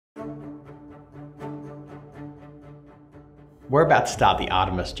We're about to start the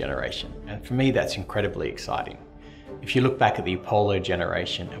Artemis generation, and for me that's incredibly exciting. If you look back at the Apollo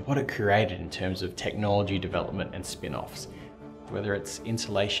generation and what it created in terms of technology development and spin-offs, whether it's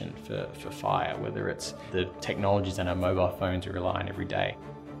insulation for fire, whether it's the technologies on our mobile phones we rely on every day,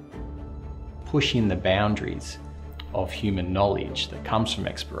 pushing the boundaries of human knowledge that comes from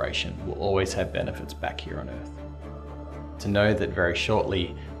exploration will always have benefits back here on Earth. To know that very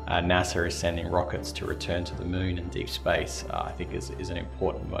shortly NASA is sending rockets to return to the moon and deep space, I think is an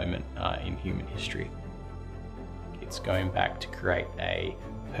important moment in human history. It's going back to create a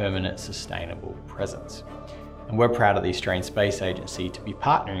permanent, sustainable presence. And we're proud of the Australian Space Agency to be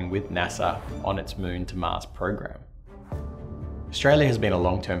partnering with NASA on its Moon to Mars program. Australia has been a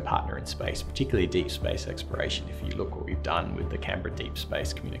long-term partner in space, particularly deep space exploration, if you look what we've done with the Canberra Deep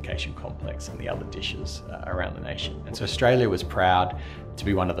Space Communication Complex and the other dishes around the nation. And so Australia was proud to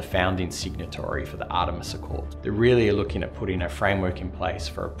be one of the founding signatory for the Artemis Accord. They really are looking at putting a framework in place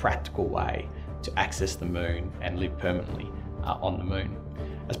for a practical way to access the moon and live permanently on the moon.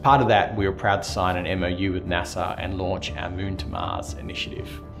 As part of that, we were proud to sign an MOU with NASA and launch our Moon to Mars initiative,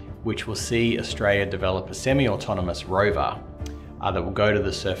 which will see Australia develop a semi-autonomous rover that will go to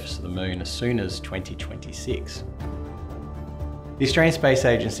the surface of the moon as soon as 2026. The Australian Space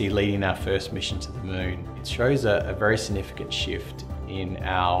Agency leading our first mission to the moon, it shows a very significant shift in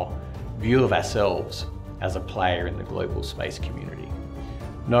our view of ourselves as a player in the global space community.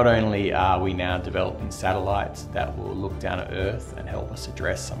 Not only are we now developing satellites that will look down at Earth and help us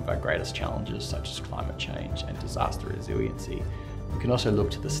address some of our greatest challenges such as climate change and disaster resiliency, we can also look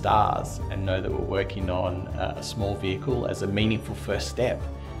to the stars and know that we're working on a small vehicle as a meaningful first step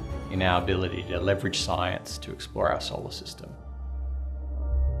in our ability to leverage science to explore our solar system.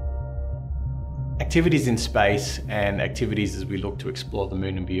 Activities in space and activities as we look to explore the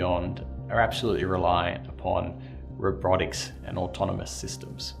moon and beyond are absolutely reliant upon robotics and autonomous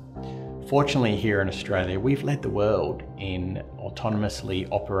systems. Fortunately, here in Australia, we've led the world in autonomously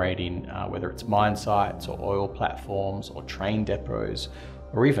operating, whether it's mine sites or oil platforms or train depots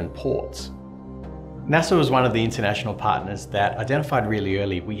or even ports. NASA was one of the international partners that identified really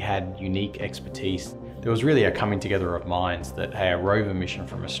early we had unique expertise. There was really a coming together of minds that, hey, a rover mission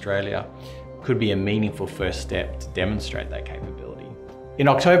from Australia could be a meaningful first step to demonstrate that capability. In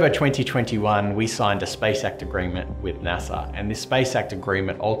October 2021, we signed a Space Act agreement with NASA, and this Space Act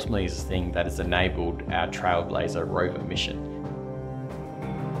agreement ultimately is the thing that has enabled our Trailblazer rover mission.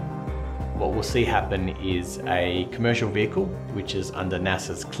 What we'll see happen is a commercial vehicle, which is under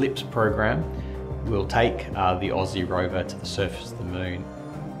NASA's CLIPS program, will take the Aussie rover to the surface of the moon.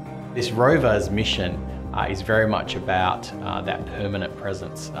 This rover's mission is very much about that permanent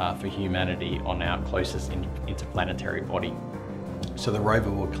presence for humanity on our closest interplanetary body. So the rover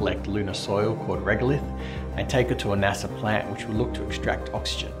will collect lunar soil called regolith and take it to a NASA plant which will look to extract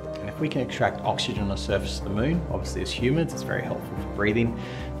oxygen. And if we can extract oxygen on the surface of the moon, obviously as humans it's very helpful for breathing,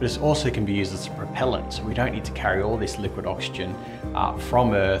 but it also can be used as a propellant, so we don't need to carry all this liquid oxygen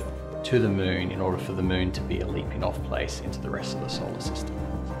from Earth to the moon in order for the moon to be a leaping off place into the rest of the solar system.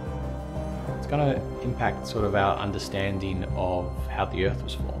 It's going to impact sort of our understanding of how the Earth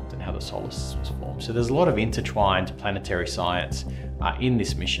was formed and how the solar system was formed. So there's a lot of intertwined planetary science in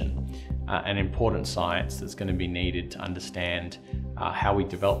this mission, and important science that's going to be needed to understand how we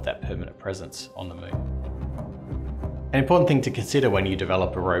develop that permanent presence on the moon. An important thing to consider when you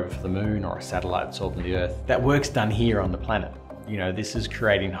develop a rover for the moon or a satellite that's orbiting the Earth, that work's done here on the planet. You know, this is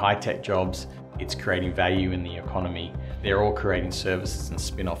creating high-tech jobs, it's creating value in the economy. They're all creating services and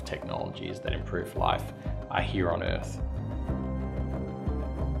spin-off technologies that improve life here on Earth.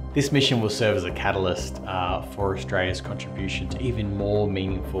 This mission will serve as a catalyst for Australia's contribution to even more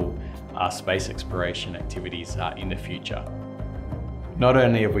meaningful space exploration activities in the future. Not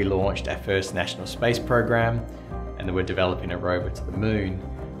only have we launched our first national space program and we're developing a rover to the moon,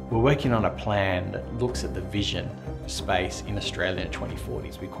 we're working on a plan that looks at the vision for space in Australia in the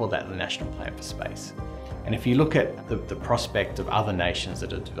 2040s. We call that the National Plan for Space. And if you look at the prospect of other nations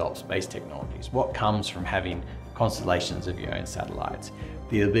that have developed space technologies, what comes from having constellations of your own satellites,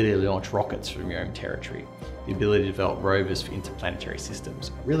 the ability to launch rockets from your own territory, the ability to develop rovers for interplanetary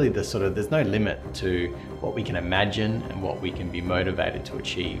systems. Really, there's no limit to what we can imagine and what we can be motivated to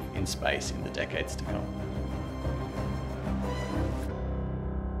achieve in space in the decades to come.